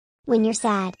when you're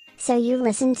sad, so you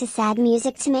listen to sad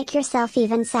music to make yourself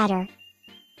even sadder.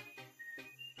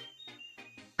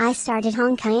 I started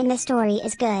Honkai and the story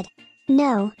is good.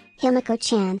 No,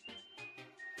 Himiko-chan.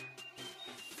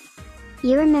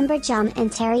 You remember Jom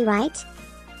and Terry, right?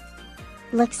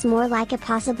 Looks more like a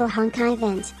possible Honkai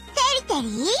event.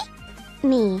 Terry?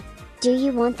 Me. Do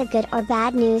you want the good or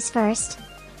bad news first?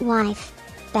 Wife.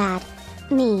 Bad.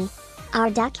 Me. Our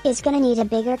duck is gonna need a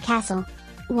bigger castle.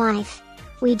 Wife.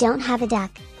 We don't have a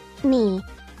duck. Me.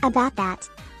 About that.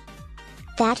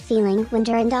 That feeling when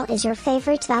Durandal is your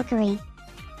favorite Valkyrie.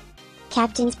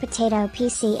 Captain's potato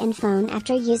PC and phone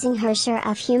after using her share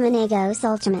of Human Ego's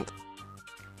ultimate.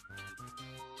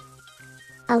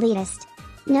 Elitist.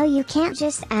 No, you can't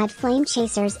just add flame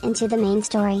chasers into the main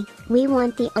story, we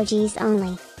want the OGs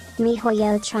only.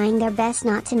 MiHoYo trying their best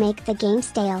not to make the game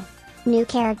stale. New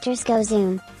characters go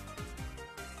zoom.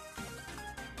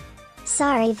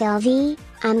 Sorry Velvi,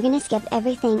 I'm gonna skip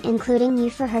everything including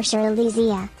you for Herrscher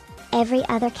Elysia. Every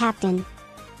other captain.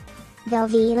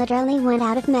 Velvi literally went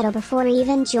out of metal before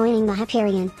even joining the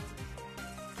Hyperion.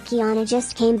 Kiana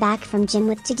just came back from gym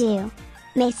with to do.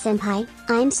 May senpai,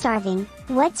 I'm starving,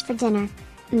 what's for dinner?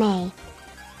 May.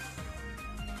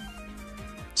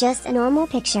 Just a normal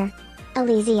picture.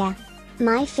 Elysia.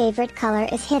 My favorite color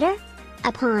is Hitter?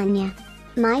 Apanya.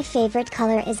 My favorite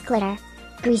color is Glitter.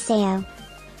 Griseo.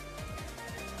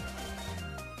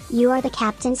 You are the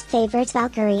captain's favorite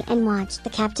Valkyrie and watch the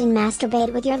captain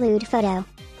masturbate with your lewd photo.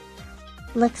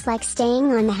 Looks like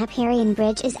staying on the Hyperion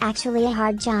Bridge is actually a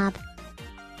hard job.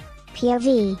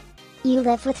 POV. You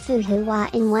live with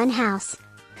Fuhua in one house.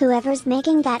 Whoever's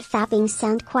making that fapping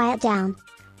sound, quiet down.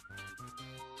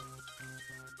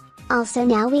 Also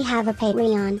now we have a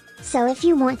Patreon, so if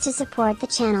you want to support the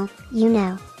channel, you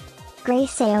know.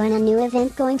 Griseo in a new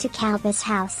event going to Kalba's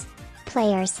house.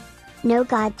 Players. No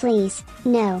god please,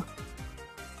 no.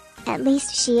 At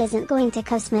least she isn't going to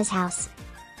Cosmo's house.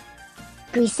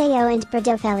 Griseo and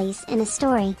Bradopheles in a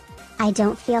story. I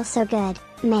don't feel so good,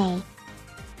 May.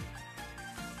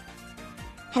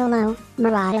 Hello,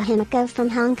 Murata Himiko from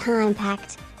Honkai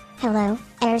Impact. Hello,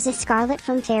 Erza Scarlet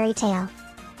from Fairy Tail.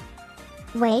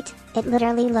 Wait, it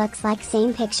literally looks like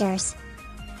same pictures.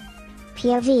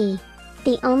 POV.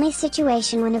 The only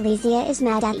situation when Elysia is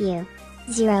mad at you.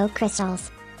 0 crystals.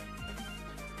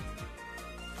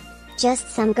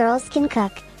 Just some girls can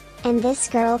cook. And this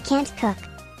girl can't cook.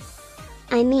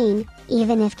 I mean,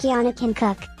 even if Kiana can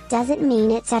cook, doesn't mean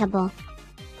it's edible.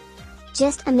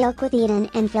 Just a milk with Eden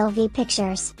and Vilvi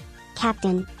pictures.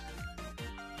 Captain.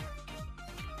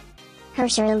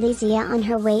 Herrscher Elysia on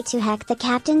her way to hack the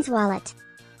captain's wallet.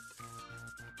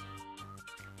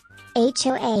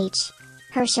 HOH.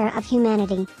 Herrscher of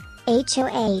Humanity.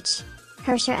 HOH.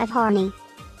 Herrscher of Horny.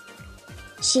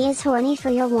 She is horny for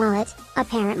your wallet,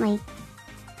 apparently.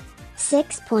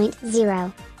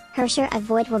 6.0. Herrscher of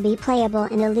Void will be playable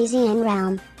in Elysian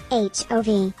Realm,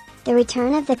 HOV, the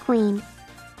Return of the Queen.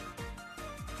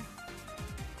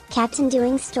 Captain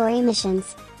doing story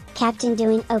missions. Captain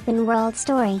doing open world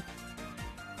story.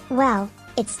 Well,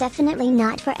 it's definitely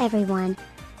not for everyone.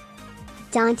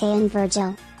 Dante and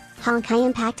Virgil. Honkai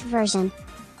Impact version.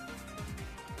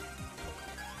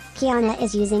 Kiana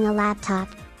is using a laptop.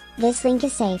 This link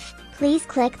is safe, please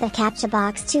click the captcha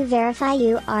box to verify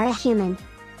you are a human.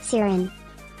 Siren.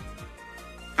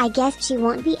 I guess she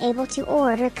won't be able to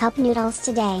order cup noodles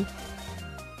today.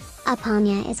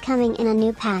 Apanya is coming in a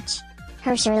new patch.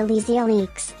 Herrscher Elysia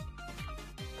leaks.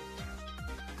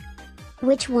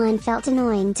 Which one felt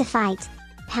annoying to fight?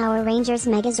 Power Rangers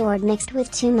Megazord mixed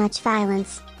with too much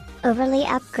violence. Overly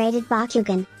upgraded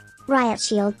Bakugan. Riot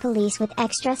Shield Police with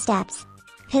extra steps.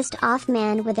 Pissed off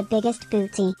man with the biggest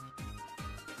booty.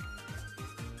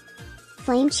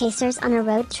 Flame Chasers on a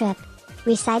road trip.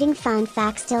 Reciting fun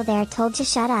facts till they're told to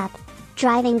shut up.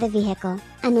 Driving the vehicle,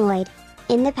 annoyed.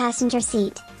 In the passenger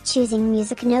seat, choosing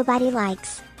music nobody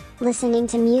likes. Listening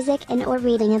to music and or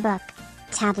reading a book.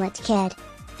 Tablet kid.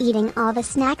 Eating all the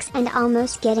snacks and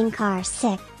almost getting car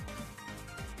sick.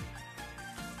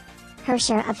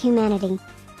 Herrscher of Humanity.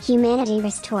 Humanity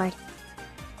restored.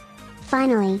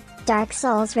 Finally, Dark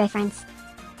Souls reference.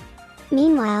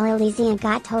 Meanwhile Elysia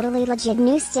got totally legit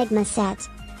new Stigma set.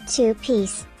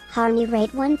 2-piece, Harmony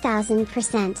rate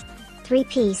 1000%.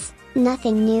 3-piece,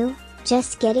 nothing new,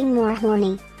 just getting more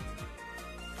horny.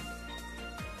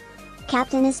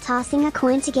 Captain is tossing a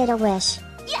coin to get a wish.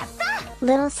 Yes!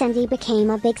 Little Cindy became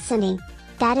a big Cindy.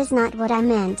 That is not what I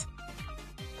meant.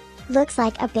 Looks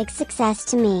like a big success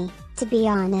to me, to be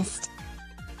honest.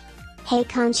 Hey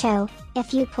Concho,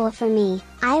 if you pull for me,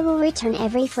 I will return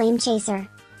every flame chaser.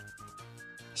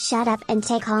 Shut up and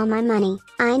take all my money.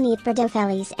 I need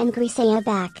Brodofelis and Grisea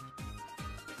back.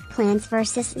 Plants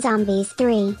vs Zombies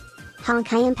 3.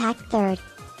 Honkai Impact 3rd.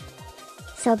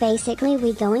 So basically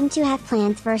we going to have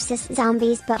Plants vs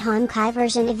Zombies but Honkai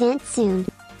version event soon.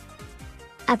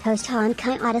 A post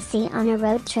Honkai Odyssey on a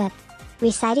road trip.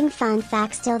 Reciting fun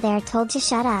facts till they're told to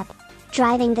shut up.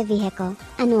 Driving the vehicle,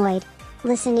 annoyed.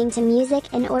 Listening to music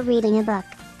and or reading a book.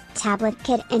 Tablet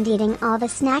kid and eating all the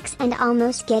snacks and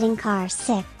almost getting car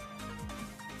sick.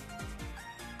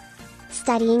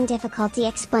 Studying difficulty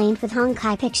explained with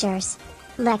Honkai pictures.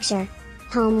 Lecture.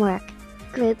 Homework.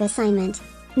 Group assignment.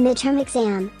 Midterm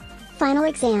exam. Final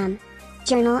exam.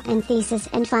 Journal and thesis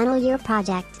and final year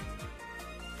project.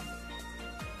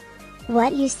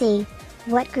 What you see.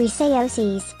 What Griseo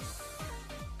sees.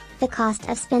 The cost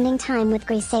of spending time with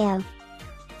Griseo.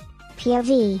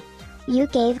 POV. You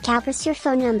gave Calpers your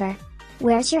phone number.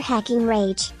 Where's your hacking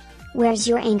rage? Where's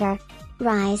your anger?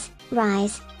 Rise,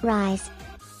 rise, rise.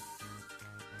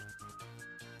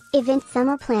 Event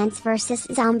Summer Plants vs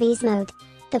Zombies mode.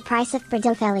 The price of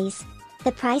Brodofelis.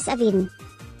 The price of Eden.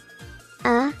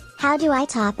 How do I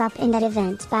top up in that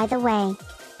event by the way?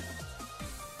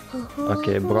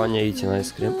 Okay, Bronya eating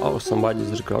ice cream. Oh, somebody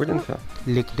is recording her.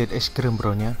 Lick that ice cream,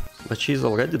 Bronya. But she's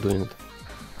already doing it.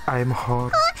 I'm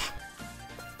hot.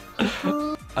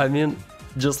 I mean,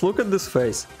 just look at this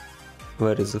face.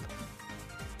 Where is it?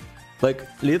 Like,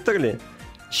 literally,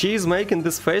 she is making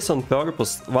this face on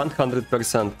purpose,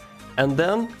 100%. And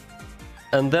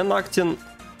then acting...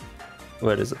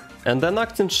 Where is it? And then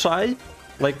acting shy.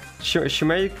 Like, she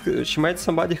made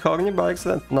somebody horny by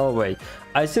accident? No way.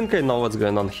 I think I know what's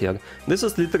going on here. This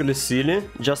is literally silly,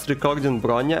 just recording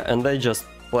Bronya and they just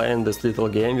playing this little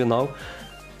game, you know.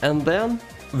 And then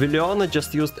Viliona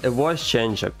just used a voice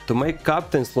changer to make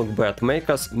captains look bad, make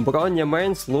us Bronya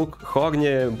mains look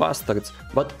horny bastards.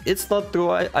 But it's not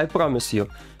true, I promise you.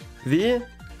 We,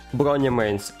 Bronya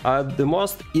mains, are the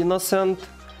most innocent,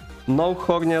 no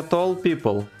horny at all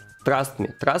people. Trust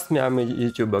me, I'm a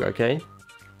YouTuber, okay?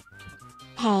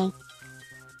 Hey.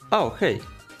 Oh, hey.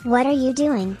 What are you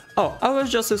doing? Oh, I was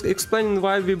just explaining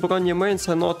why we Bronya mains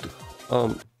are not...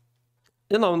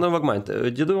 You know, never mind.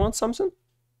 Did you want something?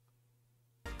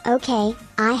 Okay,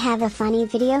 I have a funny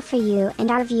video for you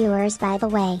and our viewers by the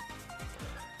way.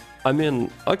 I mean,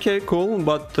 okay, cool,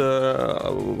 but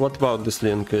what about this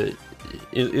link?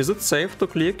 Is it safe to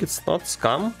click? It's not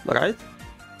scam, right?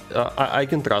 I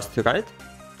can trust you, right?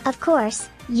 Of course,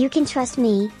 you can trust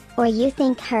me, or you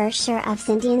think her sure of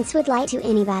sentience would lie to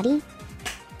anybody?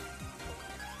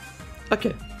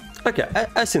 Okay,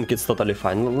 I think it's totally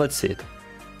fine, let's see it.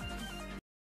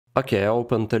 Okay, I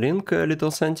opened the link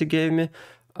Little Santi gave me.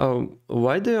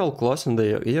 Why they all closing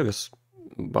their ears?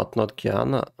 But not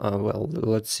Kiana? Well,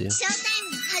 let's see.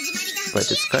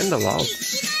 Wait, it's kinda loud.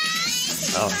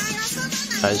 Oh,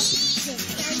 I see.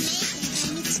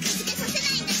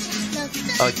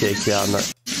 Okay,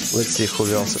 Kiana. Let's see who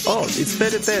else. Oh, it's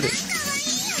Terry. Terry.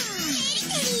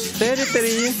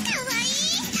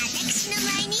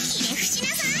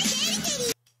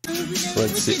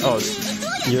 Let's see. Oh,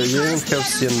 you even have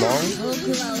seen more.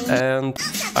 And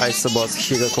I suppose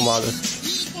Higakumada.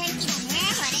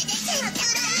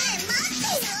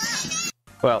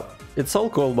 Well, it's all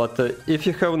cool, but if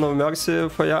you have no mercy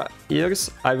for your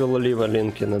ears, I will leave a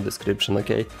link in the description,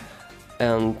 okay?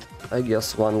 And I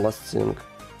guess one last thing.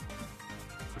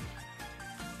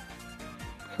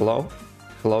 Hello?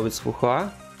 Hello, it's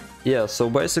Fuhua? Yeah, so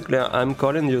basically I'm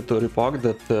calling you to report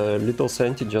that Little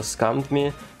Santi just scammed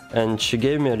me and she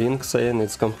gave me a link saying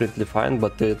it's completely fine,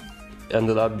 but it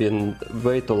ended up being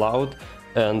way too loud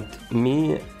and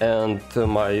me and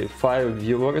my 5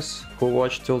 viewers who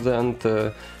watched till the end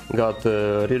got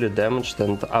really damaged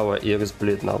and our ears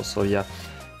bleed now, so yeah.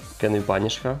 Can you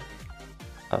punish her?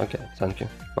 Okay, thank you.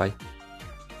 Bye.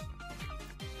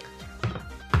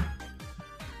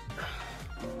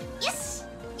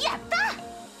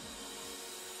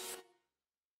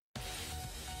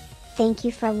 Thank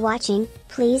you for watching,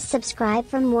 please subscribe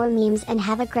for more memes and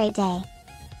have a great day.